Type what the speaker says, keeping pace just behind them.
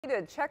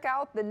To check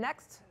out the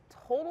next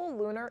total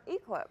lunar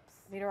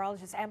eclipse.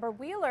 Meteorologist Amber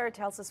Wheeler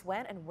tells us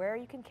when and where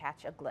you can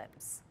catch a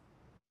glimpse.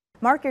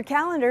 Mark your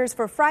calendars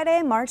for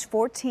Friday, March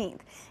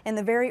 14th. In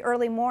the very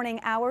early morning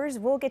hours,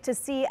 we'll get to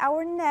see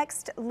our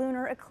next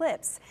lunar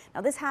eclipse.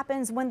 Now, this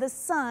happens when the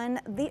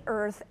sun, the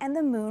earth, and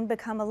the moon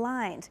become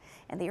aligned.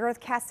 And the earth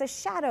casts a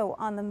shadow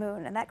on the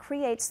moon, and that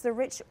creates the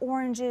rich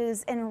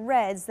oranges and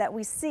reds that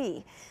we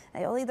see.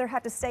 Now, you'll either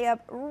have to stay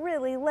up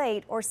really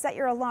late or set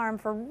your alarm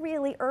for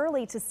really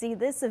early to see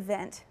this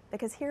event,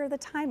 because here are the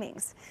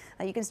timings.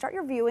 Now, you can start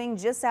your viewing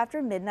just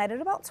after midnight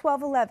at about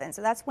 12:11,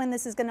 so that's when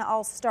this is going to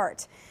all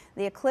start.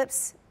 The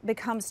eclipse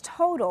becomes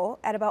total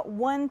at about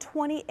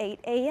 1:28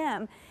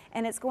 a.m.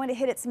 and it's going to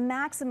hit its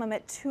maximum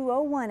at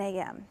 2:01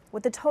 a.m.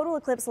 with the total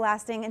eclipse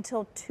lasting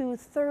until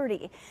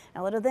 2:30.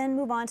 Now it'll then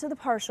move on to the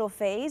partial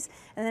phase,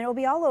 and then it'll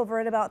be all over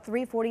at about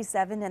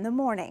 3:47 in the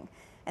morning.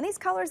 And these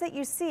colors that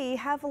you see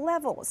have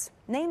levels.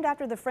 Named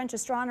after the French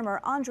astronomer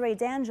André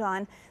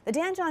Danjon, the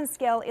Danjon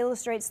scale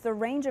illustrates the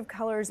range of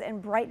colors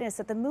and brightness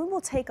that the moon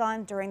will take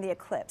on during the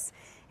eclipse.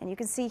 And you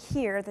can see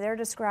here that they're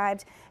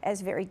described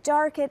as very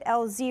dark at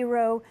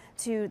L0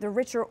 to the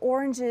richer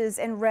oranges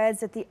and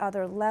reds at the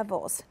other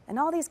levels. And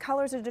all these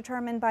colors are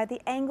determined by the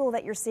angle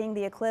that you're seeing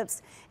the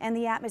eclipse and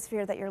the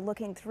atmosphere that you're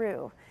looking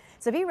through.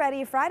 So be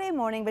ready Friday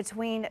morning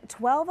between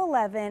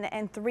 12:11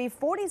 and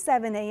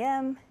 3:47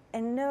 a.m.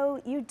 And no,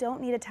 you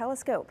don't need a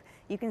telescope.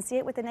 You can see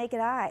it with the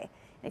naked eye.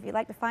 And if you'd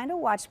like to find a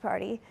watch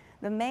party,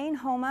 the main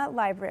Homa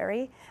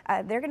Library,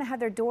 they're going to have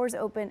their doors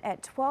open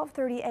at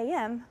 12:30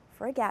 a.m.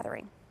 for a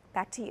gathering.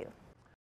 Back to you.